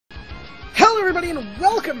everybody, and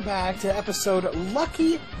welcome back to episode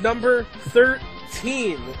lucky number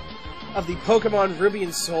 13 of the Pokemon Ruby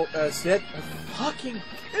and Soul set.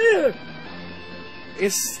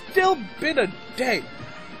 It's still been a day.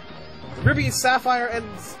 Ruby, Sapphire, and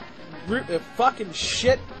fucking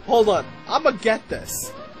shit. Hold on, I'ma get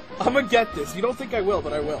this. You don't think I will,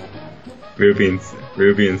 but I will. Ruby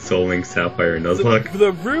and Soul Link Sapphire Nuzlocke.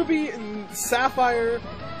 The Ruby and Sapphire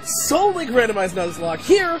Soul Link randomized Nuzlocke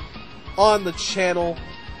here on the channel.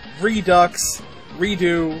 Redux,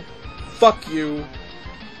 redo, fuck you.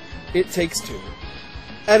 It takes two.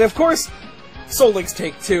 And of course, Soul Links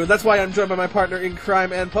take two. That's why I'm joined by my partner in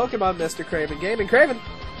crime and Pokemon, Mr. Craven Gaming. Craven!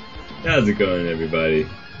 How's it going, everybody?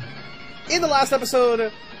 In the last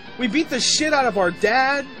episode, we beat the shit out of our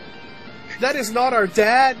dad. That is not our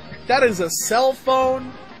dad. That is a cell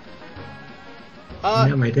phone.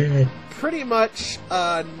 Not my dad. Pretty much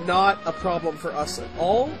not a problem for us at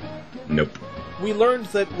all. Nope. We learned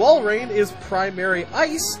that Walrein is primary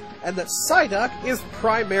ice, and that Psyduck is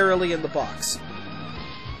primarily in the box.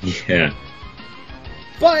 Yeah.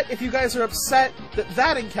 But if you guys are upset that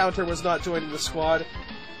that encounter was not joining the squad,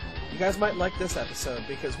 you guys might like this episode,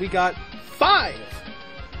 because we got 5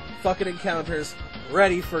 fucking encounters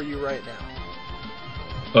ready for you right now.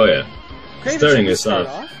 Oh yeah. Craven, Starting us us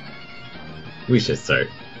off. We should start.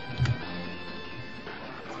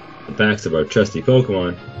 The backs of our trusty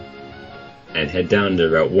Pokemon. And head down to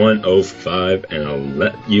Route 105, and I'll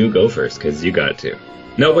let you go first, because you got to.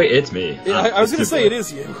 No, wait, it's me. I was going to say, it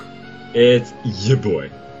is you. It's your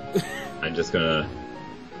boy. I'm just gonna...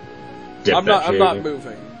 I'm not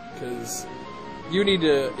moving, because you need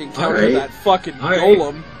to encounter that fucking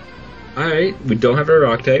golem. Alright, we don't have a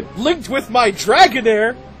rock type. Linked with my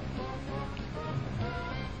Dragonair!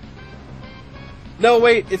 No,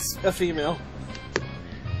 wait, it's a female.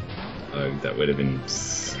 That would have been...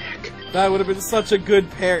 That would have been such a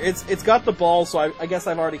good pair. It's got the ball, so I guess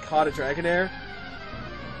I've already caught a Dragonair.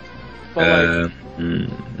 But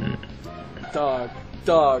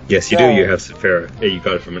dog. Yes, you do. You have Sapphire. Hey, you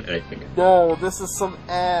got it from an egg. No, this is some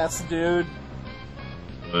ass, dude.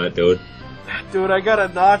 What, dude? Dude, I got a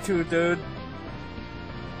Natu, dude.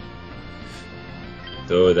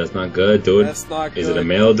 Dude, that's not good, dude. That's not good. Is it a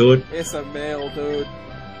male, dude? It's a male, dude.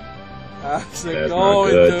 How's it That's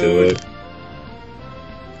going, not good, dude?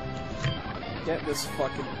 Get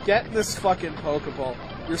this fucking Pokeball.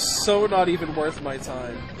 You're so not even worth my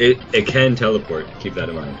time. It can teleport. Keep that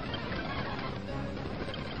in mind.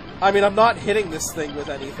 I mean, I'm not hitting this thing with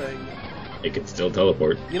anything. It can still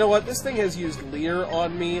teleport. You know what? This thing has used Leer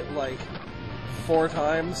on me, like, 4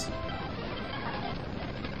 times.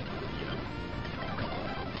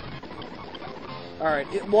 Alright,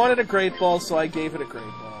 it wanted a Great Ball, so I gave it a Great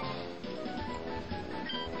Ball.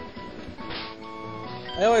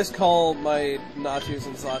 I always call my Natus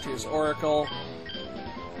and Zatus Oracle.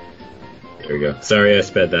 There we go. Sorry I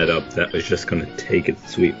sped that up. That was just gonna take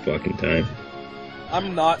its sweet fucking time.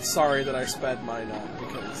 I'm not sorry that I sped mine up,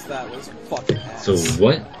 because that was fucking ass. So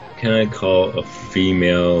what can I call a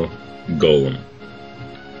female golem?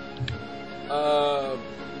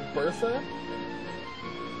 Bertha?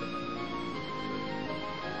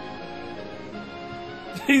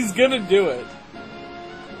 He's gonna do it.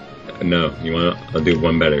 No, you wanna? I'll do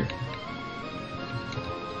one better.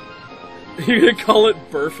 You're gonna call it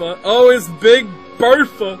Bertha? Oh, it's Big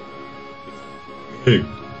Bertha! Big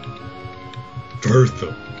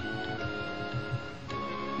Bertha.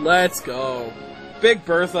 Let's go. Big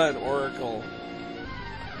Bertha and Oracle.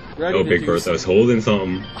 Ready Oh, to Big do Bertha. I was holding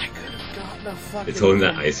something. I could have gotten a fucking... It's holding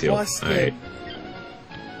that ice heal. Alright.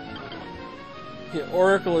 Yeah,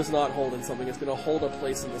 Oracle is not holding something. It's gonna hold a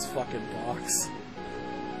place in this fucking box.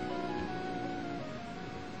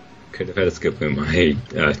 Could have had a skill in my...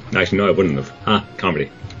 actually, no, I wouldn't have. Ha, comedy.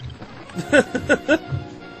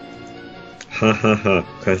 Ha ha ha.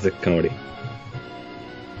 Classic comedy.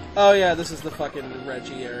 Oh yeah, this is the fucking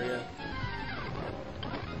Reggie area.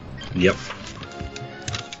 Yep.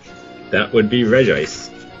 That would be Regice.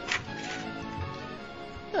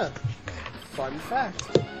 Yeah. Fun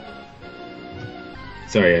fact.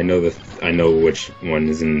 Sorry, I know which one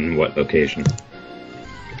is in what location.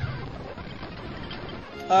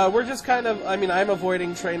 We're just kind of, I mean, I'm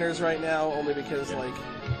avoiding trainers right now, only because, like,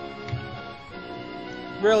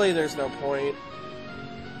 really, there's no point.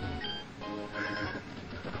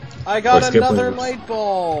 I got another light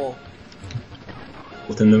ball!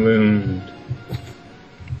 Within the wound.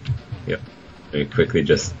 Yep. Let me quickly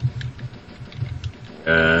just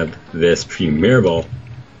add this Premier Ball.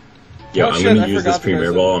 Yeah, I'm gonna use this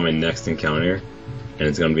Premier Ball on my next encounter, and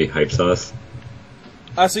it's gonna be Hype Sauce.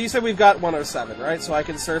 So you said we've got 107, right? So I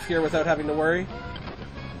can surf here without having to worry?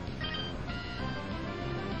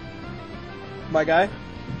 My guy?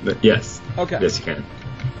 Yes. Okay. Yes, you can.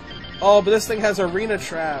 Oh, but this thing has arena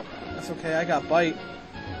trap. That's okay, I got bite.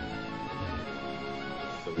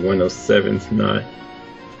 So 107's not...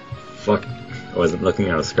 Fuck. I wasn't looking,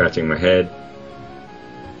 I was scratching my head.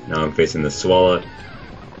 Now I'm facing the swallow.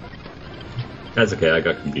 That's okay, I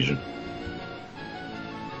got confusion.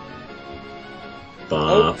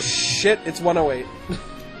 Oh, shit, it's 108.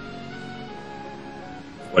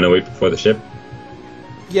 108 before the ship?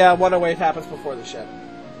 Yeah, 108 happens before the ship.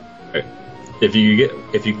 Right. If you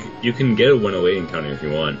can get a 108 encounter if you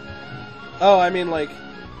want. Oh, I mean, like...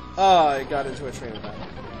 Oh, I got into a train of thought.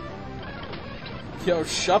 Yo,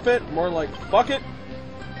 shup it, more like fuck it.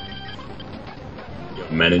 Yo,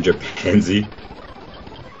 Manager Pansy.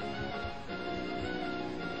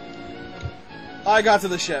 I got to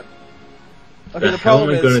the ship. Okay, the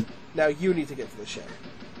problem is, now you need to get to the ship.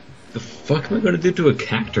 The fuck am I gonna do to a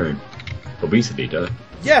cacturn? Obesity, duh.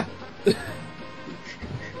 Yeah!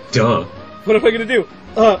 Duh. What am I gonna do?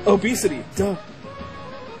 Obesity, duh.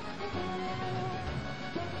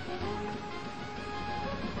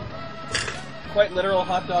 Quite literal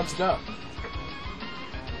hot dogs, duh.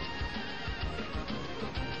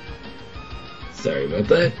 Sorry about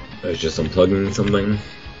that. I was just unplugging something.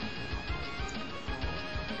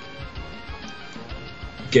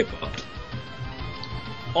 Get popped.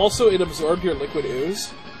 Also, it absorbed your liquid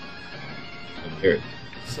ooze. Here.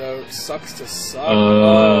 So, sucks to suck.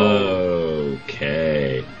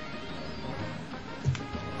 Okay.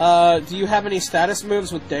 Do you have any status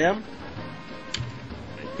moves with Damn?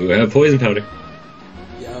 We have poison powder.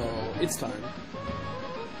 Yo, it's time.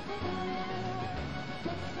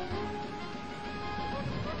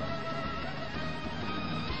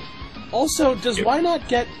 Also, does Why Not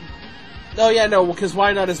get... Oh yeah, no, because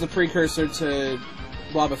Why Not is the precursor to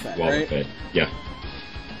Wobbuffet, right? Wobbuffet, yeah.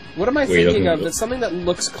 What am I thinking of? That's something that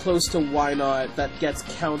looks close to Why Not that gets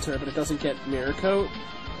counter, but it doesn't get mirror coat?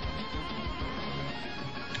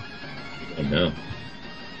 Oh no.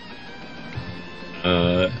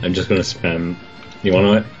 I'm just gonna spam... You wanna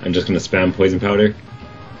what? I'm just gonna spam poison powder.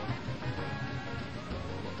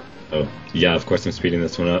 Oh, yeah, of course I'm speeding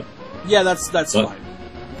this one up. Yeah, that's fine.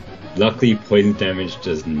 Luckily, poison damage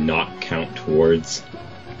does not count towards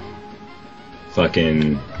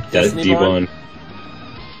fucking Devon.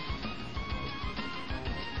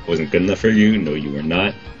 Wasn't good enough for you? No, you were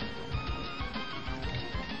not.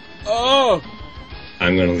 Oh!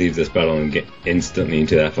 I'm gonna leave this battle and get instantly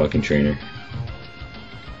into that fucking trainer.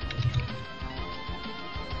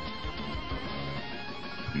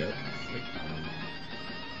 Nope.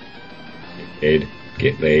 Get laid.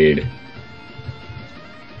 Get laid.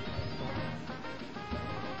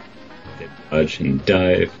 Dodge and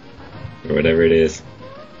dive, or whatever it is.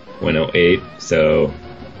 108, so...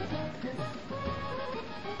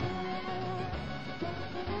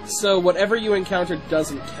 So whatever you encounter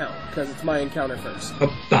doesn't count, because it's my encounter first.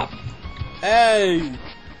 Up, up. Hey!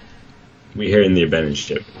 We here in the abandoned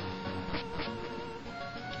ship.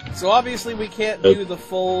 So obviously we can't do the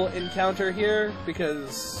full encounter here,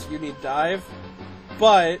 because you need dive,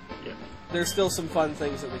 but there's still some fun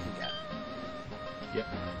things that we can get. Yep.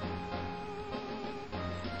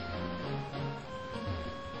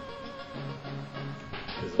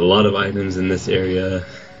 There's a lot of items in this area,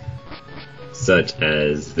 such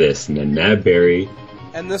as this Nanab berry.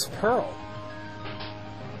 And this pearl.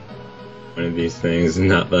 One of these things,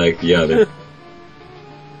 not like the other.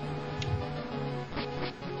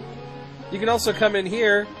 You can also come in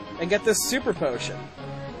here and get this super potion.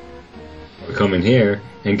 Or come in here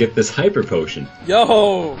and get this hyper potion.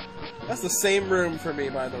 Yo! That's the same room for me,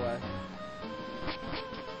 by the way.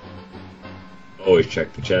 Always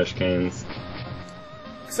check the trash cans.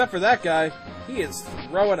 Except for that guy, he is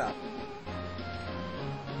throwing up.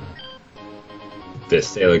 This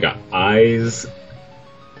sailor got eyes.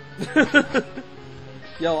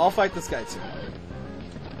 Yo, I'll fight this guy too.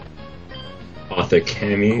 Author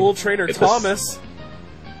Cammy. Cool trainer Thomas.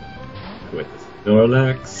 With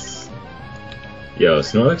Snorlax. Yo,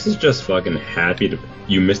 Snorlax is just fucking happy to...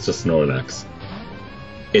 You missed a Snorlax.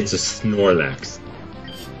 It's a Snorlax.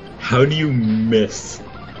 How do you miss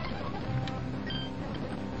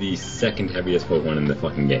the second heaviest Pokemon in the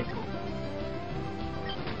fucking game?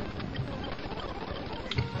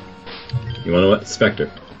 You wanna what? Spectre.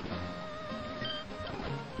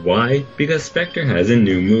 Why? Because Spectre has a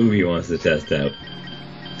new move he wants to test out.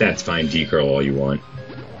 That's fine, D-Curl all you want.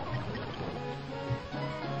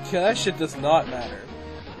 Yeah, that shit does not matter.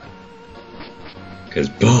 Cause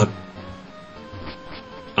Bob...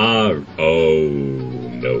 oh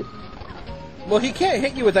No. Well, he can't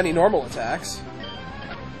hit you with any normal attacks.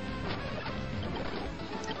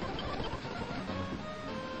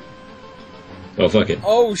 Well, fuck it.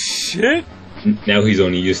 Oh, shit! Now he's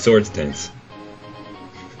only used sword stance.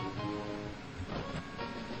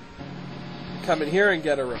 Come in here and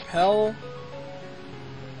get a repel.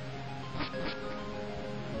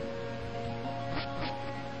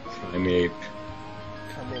 Primeape.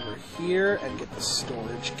 Come over here and get the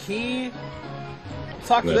storage key.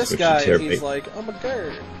 Talk to Let's this switch guy to and he's Terrapate. like, oh my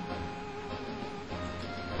god.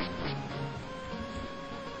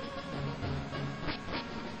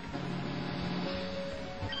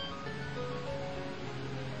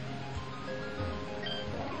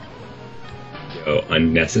 Yo,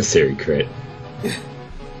 unnecessary crit.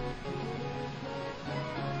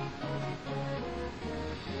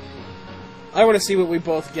 I want to see what we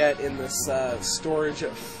both get in this storage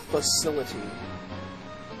facility.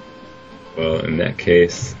 Well, in that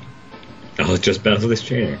case, I'll just battle this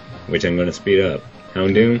trainer, which I'm gonna speed up.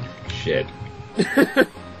 Houndoom? Shit.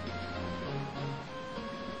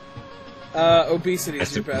 Obesity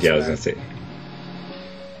is your best Yeah, I was bet. gonna say.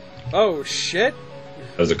 Oh, shit!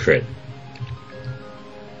 That was a crit.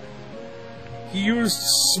 He used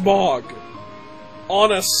smog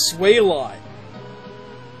on a Swayline.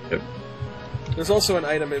 Yep. There's also an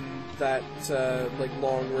item in that, like,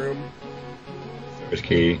 long room. Storage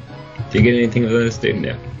key. Do you get anything with this, dude?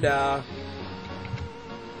 No. Nah.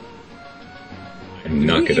 I'm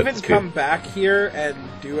not Did good we at even this come back here and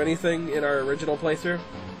do anything in our original playthrough?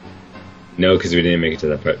 No, because we didn't make it to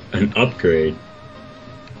that part. An upgrade.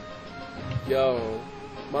 Yo,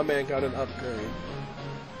 my man got an upgrade.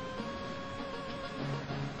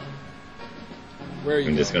 Where are you?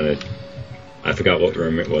 I'm just gonna... I forgot what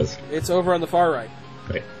room it was. It's over on the far right.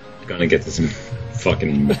 Wait. Gonna get this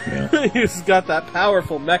fucking mail. He's got that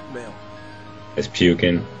powerful mech mail. It's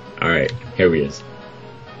puking. Alright, here he is.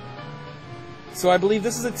 So I believe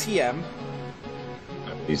this is a TM.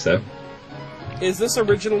 I believe so. Is this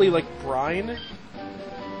originally like brine?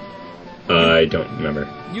 I don't remember.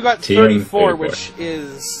 You got TM 34, 34. which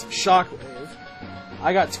is shockwave.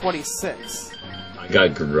 I got 26. I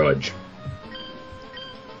got grudge.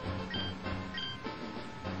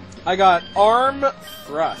 I got arm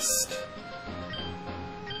thrust.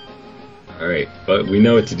 Alright, but we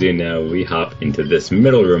know what to do now. We hop into this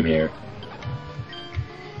middle room here.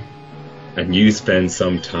 And you spend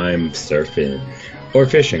some time surfing. Or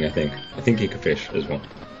fishing, I think. I think you can fish as well.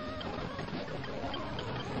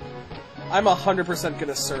 I'm 100%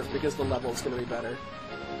 gonna surf because the level is gonna be better.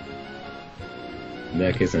 In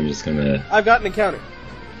that case, I'm just gonna... I've got an encounter.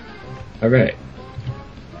 Alright.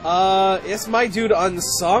 It's my dude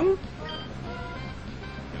Unsung?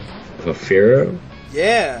 Fafiro?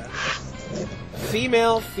 Yeah.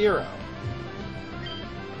 Female Firo.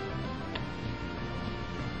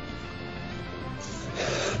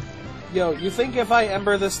 Yo, you think if I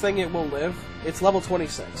ember this thing it will live? It's level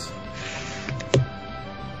 26.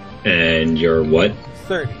 And you're what?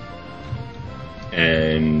 30.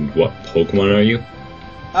 And what Pokemon are you?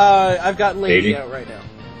 I've got Lady 80? out right now.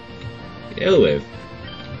 It'll live.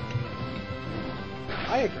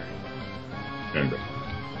 I agree. Remember.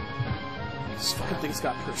 This fucking thing's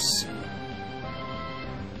got Pursuit.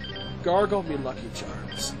 Gargle me Lucky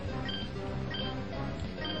Charms.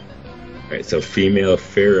 Alright, so female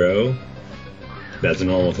Pharaoh. That's a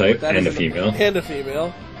normal type, That and a is female. And a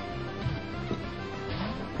female.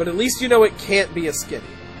 But at least you know it can't be a Skitty.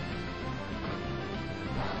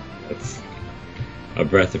 That's a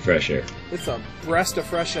breath of fresh air. It's a breast of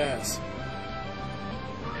fresh ass.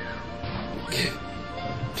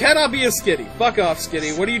 Cannot be a Skitty. Fuck off,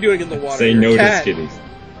 Skitty. What are you doing in the water? Say You're no a to cat. skitties.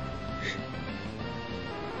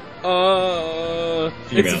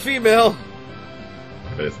 It's a female.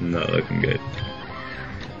 But it's not looking good.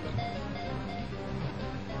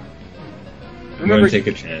 I'm Remember, going to take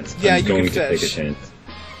a chance. yeah, I'm you going can to take a fish. chance.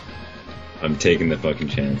 I'm taking the fucking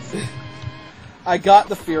chance. I got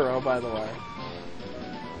the Firo, by the way.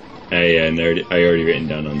 I already written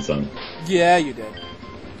down Unsung. Yeah, you did.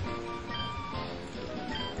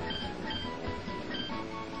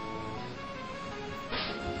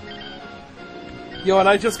 Yo, and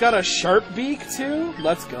I just got a Sharp Beak, too?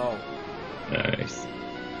 Let's go. Nice.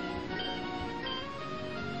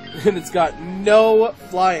 And it's got no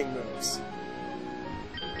flying moves.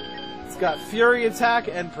 It's got Fury Attack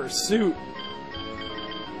and Pursuit.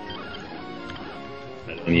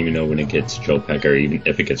 I don't even know when it gets Jolpeck, or even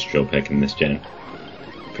if it gets Jolpeck in this gen.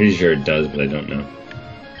 Pretty sure it does, but I don't know.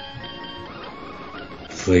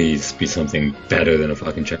 Please be something better than a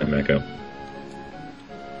fucking Chimecho.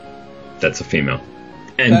 That's a female.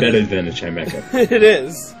 And better than a Chimecha. It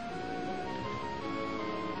is.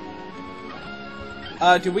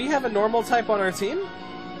 Do we have a normal type on our team?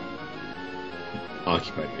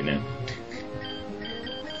 Occupied right now.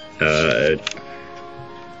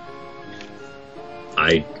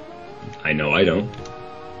 I know I don't.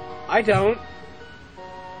 I don't.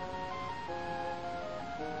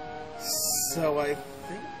 So I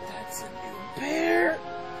think that's a new pair.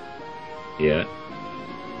 Yeah.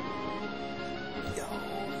 Yo,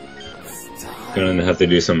 it's time. Gonna have to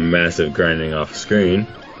do some massive grinding off screen.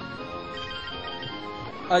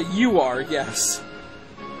 You are, yes.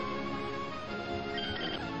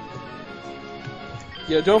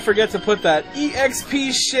 Yo, don't forget to put that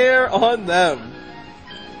EXP share on them.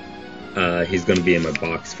 He's gonna be in my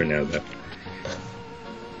box for now, though.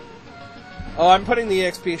 Oh, I'm putting the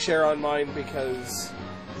EXP share on mine because...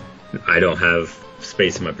 I don't have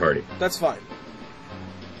space in my party. That's fine.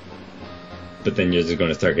 But then you're just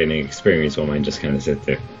gonna start getting experience while mine just kind of sit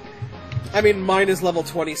there. I mean, mine is level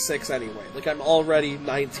 26 anyway. Like, I'm already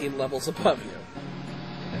 19 levels above you.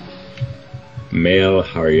 Male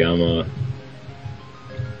Hariyama.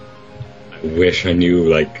 I wish I knew,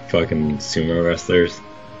 like, fucking sumo wrestlers.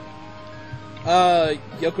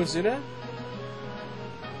 Yokozuna?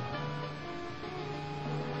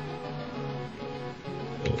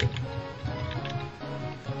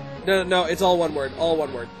 No, it's all one word. All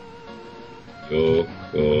one word.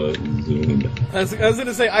 Yokozuna. I was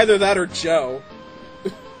gonna say either that or Joe.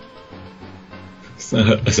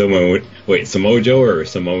 Someone wait, Samoa Joe or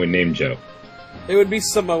Samoan named Joe? It would be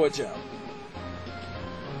Samoa Joe.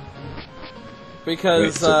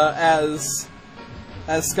 Because, Wait,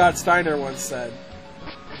 as Scott Steiner once said,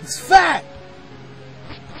 he's fat!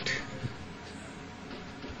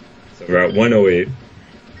 So we're at 108.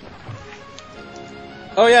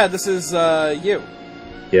 Oh yeah, this is, you.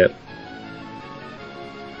 Yep.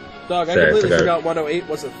 Dog, I Sorry, I completely forgot. forgot 108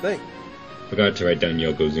 was a thing. Forgot to write down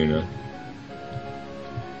Yokozuna.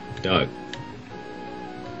 Dog.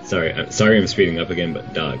 Sorry I'm speeding up again,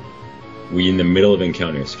 but dog. We in the middle of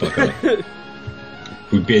encounters. Fuck off.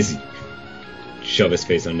 We busy. Shove his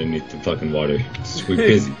face underneath the fucking water. We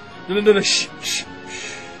busy. No, shh.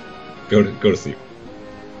 Go to sleep.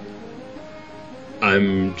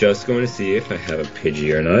 I'm just going to see if I have a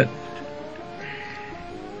Pidgey or not.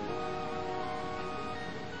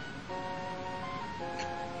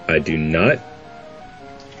 I do not.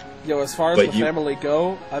 Yo, as far as But the you- family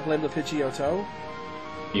go, I blame the Pidgeotto.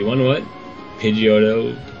 You wanna what?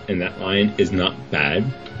 Pidgeotto in that line is not bad.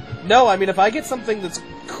 No, I mean, if I get something that's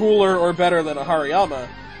cooler or better than a Hariyama...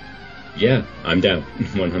 Yeah, I'm down.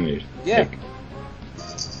 100. Yeah.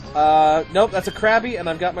 Like, Nope, that's a Krabby, and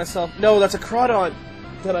I've got myself... No, that's a Crawdon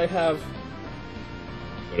that I have.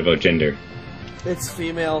 what about gender? It's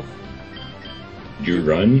female. You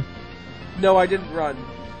run? No, I didn't run.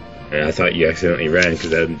 I thought you accidentally ran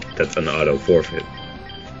because that's an auto forfeit.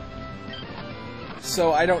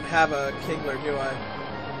 So I don't have a Kingler, do I?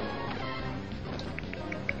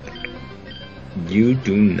 You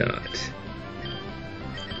do not.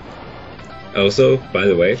 Also, by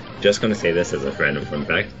the way, just gonna say this as a random fun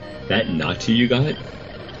fact, that Nachi you got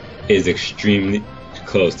is extremely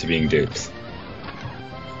close to being dupes.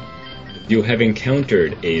 You have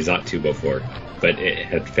encountered a Zatu before, but it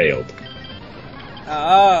had failed.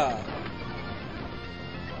 Ah.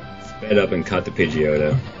 Sped up and caught the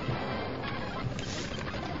Pidgeotto.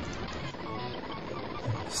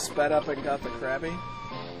 Sped up and got the Krabby.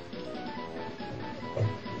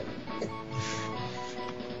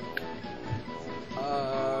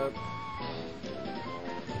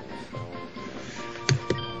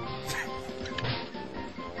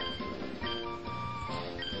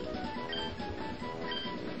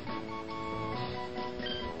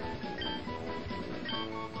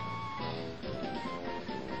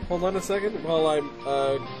 Hold on a second while I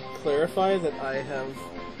clarify that I have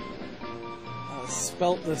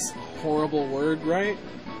spelt this horrible word right.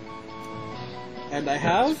 And I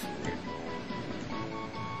have.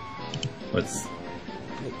 What's...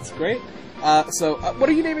 It's great. So, what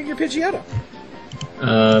are you naming your Pidgeotto?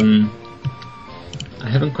 I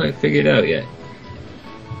haven't quite figured out yet.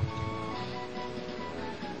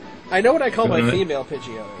 I know what I call my Alright. female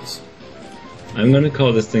Pidgeottos. I'm gonna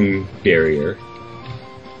call this thing Barrier.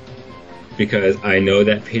 Because I know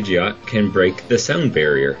that Pidgeot can break the sound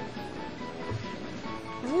barrier.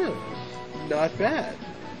 Not bad.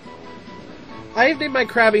 I have named my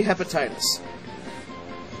Krabby Hepatitis.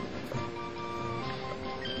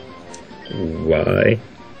 Why?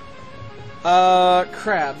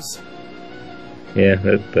 Crabs. Yeah,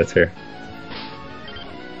 that's fair.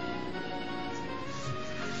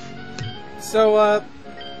 So,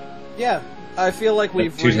 Yeah, I feel like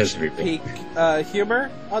we've Two reached people. peak humor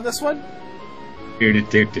on this one.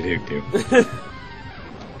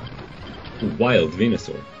 Wild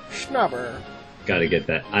Venusaur. Schnubber. Gotta get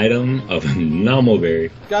that item of Anomal Berry.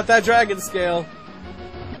 Got that dragon scale.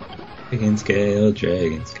 Dragon scale,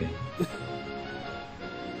 dragon scale.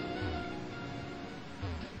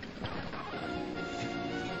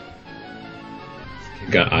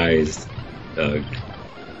 Got eyes, Doug.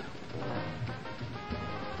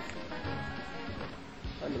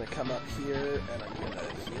 I'm gonna come up here and I'm gonna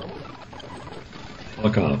heal.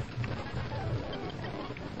 Fuck off.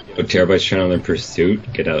 Yo, Terabyte's trying to learn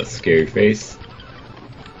Pursuit. Get out, scary face.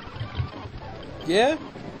 Yeah?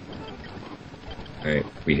 Alright,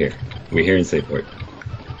 we here. We here in Safeport.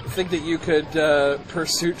 Think that you could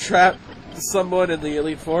pursuit trap someone in the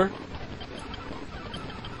Elite Four?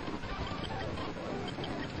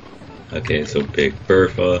 Okay, so Big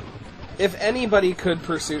Bertha. If anybody could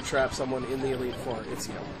pursuit trap someone in the Elite Four, it's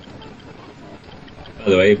you. By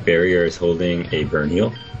the way, Barrier is holding a burn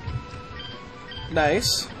heal.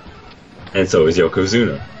 Nice. And so is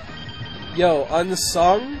Yokozuna. Yo,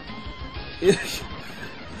 unsung.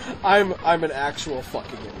 I'm an actual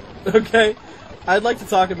fucking idiot. Okay, I'd like to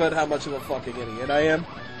talk about how much of a fucking idiot I am.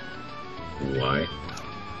 Why?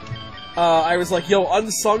 I was like, yo,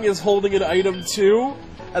 unsung is holding an item too,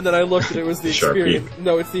 and then I looked and it was the Sharpie. experience.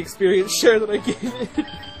 No, it's the experience share that I gave it.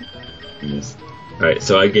 Yes. Alright,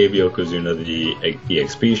 so I gave Yokozuna the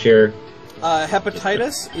XP share.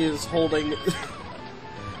 Hepatitis is holding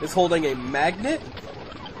a magnet.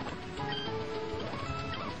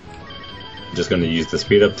 Just gonna use the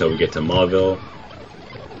speed up till we get to Mauville.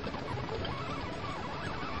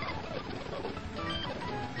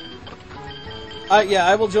 Yeah,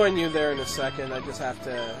 I will join you there in a second. I just have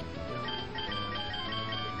to.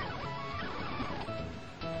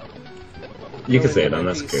 You can go say it, into I'm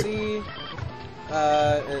my not scared. PC,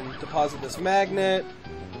 and deposit this magnet.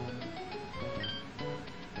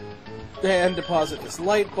 And deposit this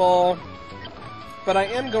light ball. But I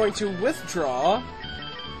am going to withdraw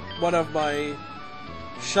one of my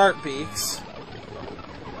sharp beaks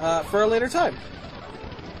for a later time.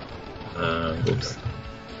 Oops.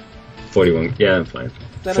 41. Yeah, I'm fine.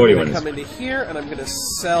 Then 41 I'm going to is come into here and I'm going to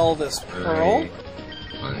sell this pearl,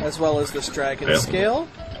 fine. as well as this dragon Yeah. scale.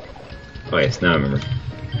 Oh yes, now I remember.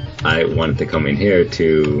 I wanted to come in here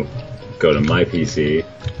to go to my PC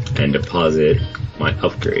and deposit my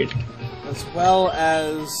upgrade. As well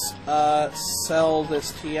as sell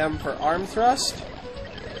this TM for arm thrust.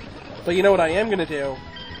 But you know what I am going to do?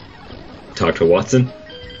 Talk to Watson?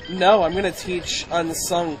 No, I'm going to teach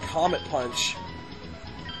Unsung Comet Punch.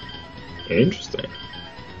 Interesting.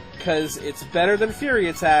 Because it's better than Fury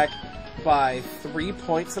Attack by 3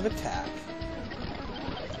 points of attack.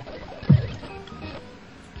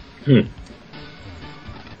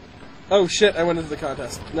 Oh shit, I went into the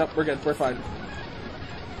contest. Nope, we're good, we're fine.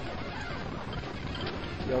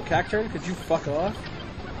 Yo, Cacturn, could you fuck off?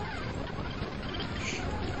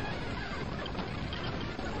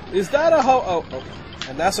 Is that a oh, okay.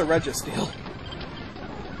 And that's a Registeel.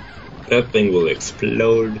 That thing will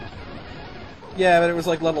explode. Yeah, but it was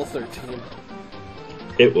like level 13.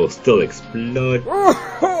 It will still explode.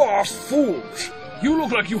 Oh, fools! You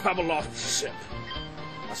look like you have a lost ship.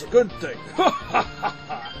 That's a good thing.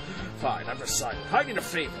 Fine, I've decided. I need a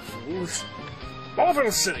favor, fools. Mauville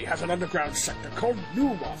City has an underground sector called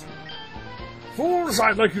New Mauville. Fools,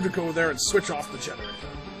 I'd like you to go there and switch off the generator.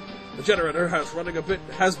 The generator has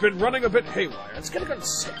been running a bit haywire. It's getting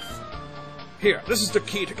unsafe. Here, this is the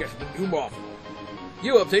key to get into New Mauville.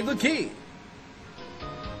 You obtained the key.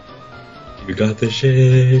 You got the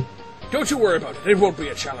shit. Don't you worry about it. It won't be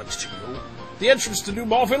a challenge to you. The entrance to New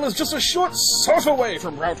Mauville is just a short sort away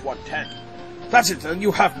from Route 110. That's it, then.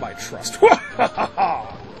 You have my trust.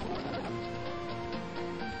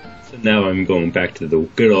 So now I'm going back to the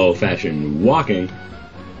good old-fashioned walking.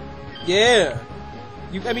 Yeah.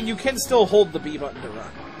 I mean, you can still hold the B button to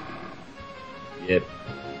run. Yep.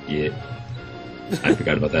 Yep. I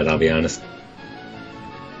forgot about that, I'll be honest.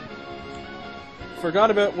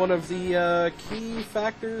 Forgot about one of the key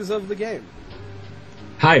factors of the game.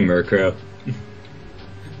 Hi, Murkrow.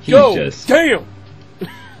 He Yo, just... damn!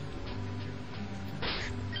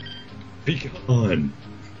 Be gone.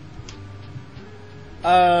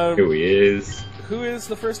 Here he is. Who is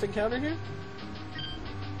the first encounter here?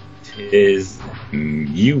 Tis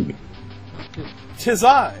you. 'Tis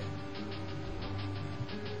I.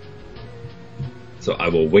 So I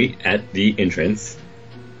will wait at the entrance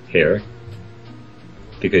here,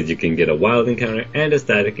 because you can get a wild encounter and a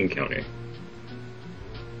static encounter,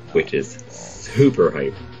 which is super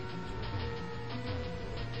hype.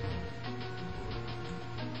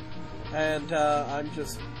 And I'm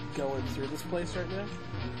just going through this place right now.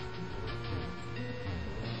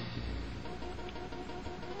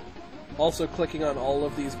 Also clicking on all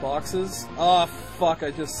of these boxes. Oh, fuck,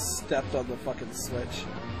 I just stepped on the fucking switch.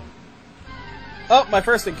 Oh, my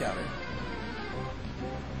first encounter.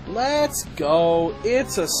 Let's go.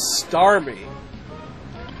 It's a Starmie.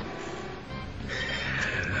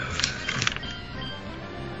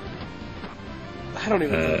 I don't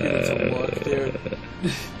even know if it's a look, dude.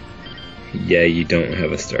 Yeah, you don't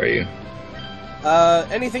have a Staryu.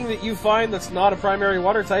 Anything that you find that's not a primary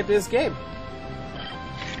water type is game.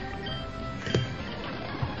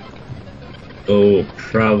 Oh,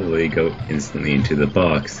 probably go instantly into the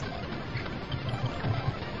box.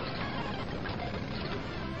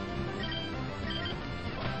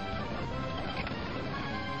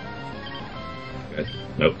 Good.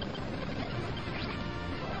 Nope.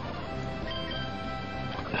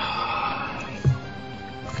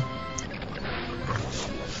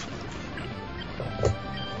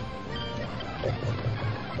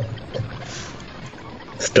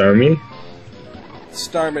 Starmie?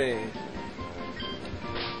 Starmie.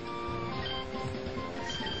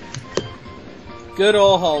 Good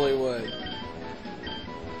old Hollywood.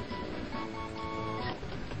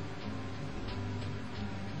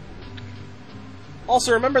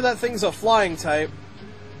 Also, remember that thing's a flying type.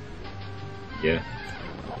 Yeah.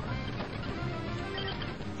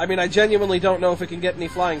 I mean, I genuinely don't know if it can get any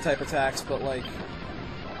flying type attacks, but like...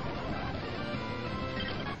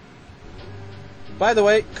 By the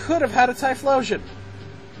way, could have had a Typhlosion.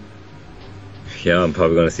 Yeah, I'm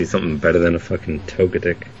probably gonna see something better than a fucking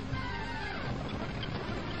Togetic.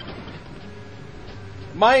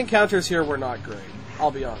 My encounters here were not great,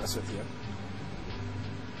 I'll be honest with you.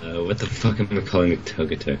 What the fuck am I calling it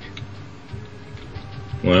Togetic?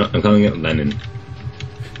 Well, I'm calling it Lennon.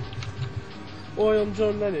 Boy, I'm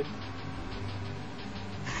John Lennon.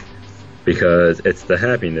 Because it's the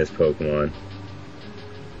happiness Pokemon.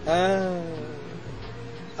 I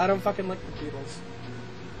don't fucking like the Beatles.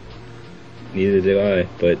 Neither do I,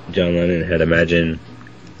 but John Lennon had Imagine.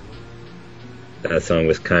 That song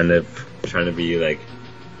was kind of trying to be like,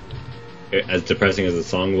 as depressing as the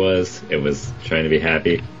song was, it was trying to be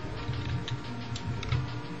happy.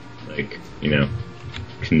 Like, you know,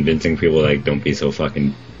 convincing people like, don't be so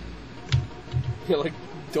fucking... Yeah, like,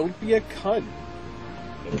 don't be a cunt.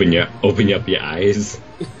 Open up your eyes.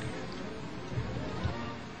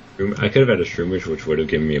 I could have had a Shroomish, which would have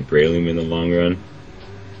given me a Breloom in the long run.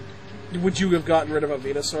 Would you have gotten rid of a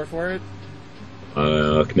Venusaur for it?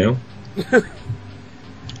 No.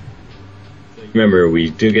 Remember,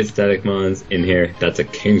 we do get Static Mons in here. That's a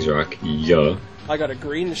King's Rock. Yeah. I got a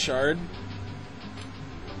green shard.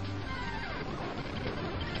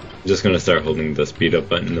 I'm just gonna start holding the speed up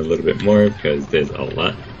button a little bit more because there's a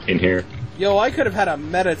lot in here. Yo, I could have had a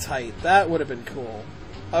Metatite. That would have been cool.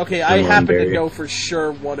 Okay, I happen to know for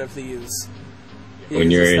sure one of these.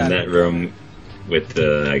 When you're in that room with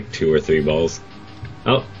the like 2 or 3 balls.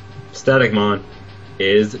 Oh, Static Mon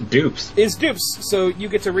is dupes. Is dupes, so you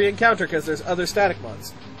get to re-encounter because there's other Static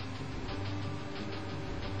Mons.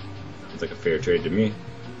 Sounds like a fair trade to me.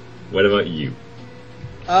 What about you?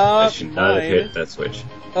 I should not have hit that switch.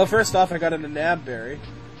 Oh, first off, I got an Anab Berry.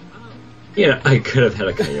 Yeah, I could have had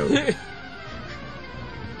a Coyote.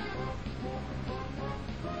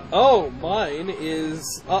 Oh, mine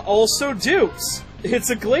is also dupes. It's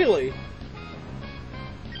a Glalie.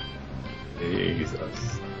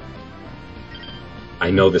 Jesus.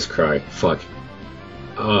 I know this cry. Fuck.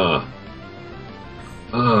 Oh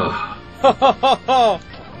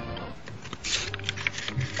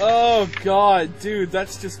god, dude,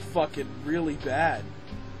 that's just fucking really bad.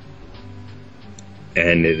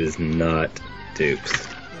 And it is not dupes.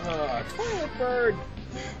 Toilet bird.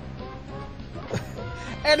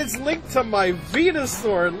 And it's linked to my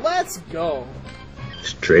Venusaur. Let's go.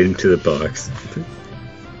 Straight into the box.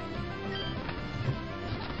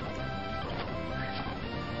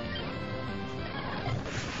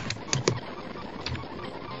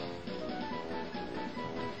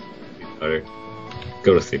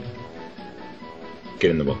 Go to sleep.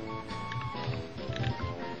 Get in the ball.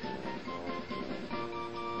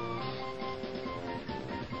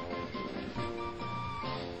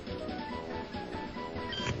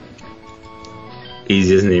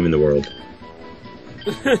 Easiest name in the world.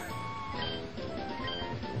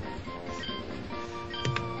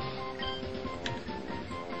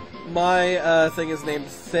 My thing is named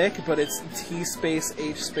Thick, but it's T space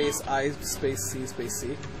H space I space C space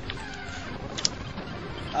C.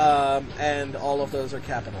 And all of those are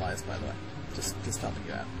capitalized, by the way. Just helping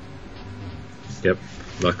you out. Yep.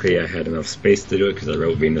 Luckily, I had enough space to do it because I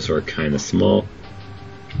wrote Venusaur kind of small.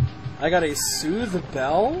 I got a Soothe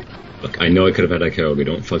Bell? Look, I know I could have had that Kyogre.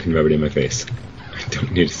 Don't fucking rub it in my face. I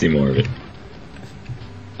don't need to see more of it.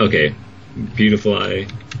 Okay. Beautifly.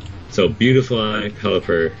 So, Beautifly,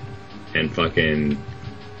 Pelipper, and fucking...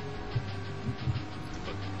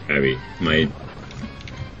 Abby.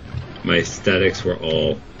 My statics were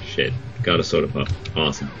all shit. Got a Soda Pop.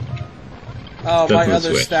 Awesome. Oh, Definitely my other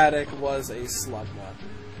switch. static was a Slugma.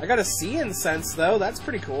 I got a Sea Incense, though. That's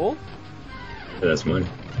pretty cool. That's mine.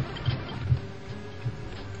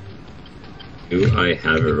 Do I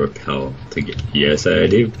have a Repel to get? Yes, I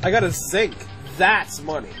do. I got a Zinc. That's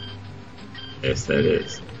money. Yes, that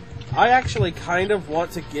is. I actually kind of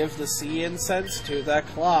want to give the Sea Incense to the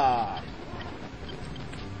Claw.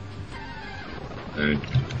 Oh,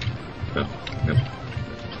 no.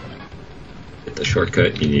 Get the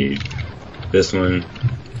shortcut. You need this one.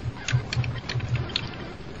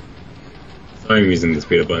 Sorry I'm using the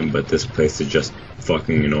speed up button, but this place is just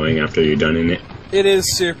fucking annoying after you're done in it. It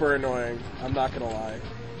is super annoying. I'm not gonna lie.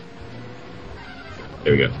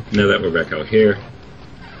 There we go. Now that we're back out here,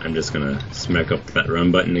 I'm just gonna smack up that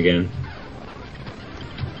run button again.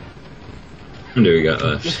 And there we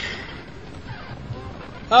go.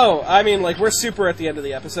 Oh, I mean, like, we're super at the end of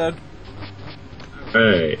the episode.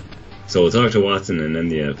 Alright. So we'll talk to Watson and end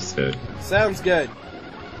the episode. Sounds good.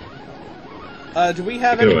 Do we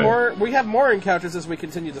have Take it any away. more? We have more encounters as we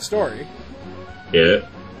continue the story. Yeah.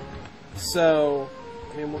 So,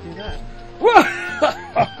 I mean, look at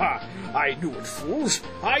that. I knew it, fools.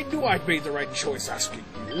 I knew I'd made the right choice asking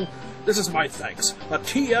you. This is my thanks. A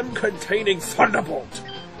TM containing Thunderbolt.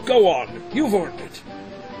 Go on. You've earned it.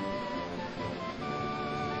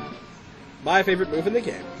 My favorite move in the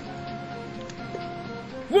game.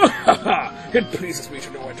 It pleases me to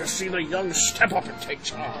know I just seen a young step up and take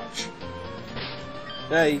charge.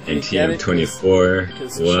 Yeah, you And get it? TM24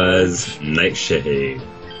 'Cause was Nightshade.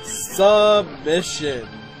 Submission.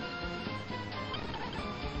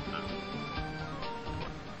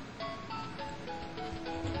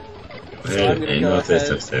 Go So ahead I'm gonna and go off this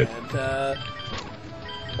ahead episode. and,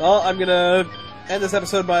 well, I'm gonna end this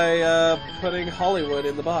episode by putting Hollywood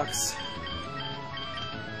in the box.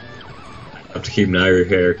 I have to keep Nairo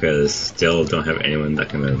here because still don't have anyone that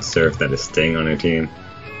can surf that is staying on our team.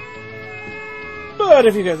 But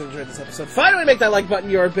if you guys enjoyed this episode, finally make that like button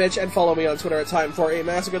your bitch, and follow me on Twitter at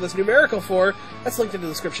Time4AMassacre. That's numerical 4. That's linked in the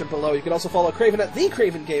description below. You can also follow Craven at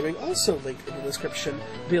TheCravenGaming, also linked in the description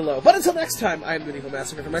below. But until next time, I am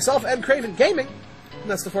TheMedievalMassacre for myself and Craven Gaming,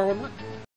 and that's the 411.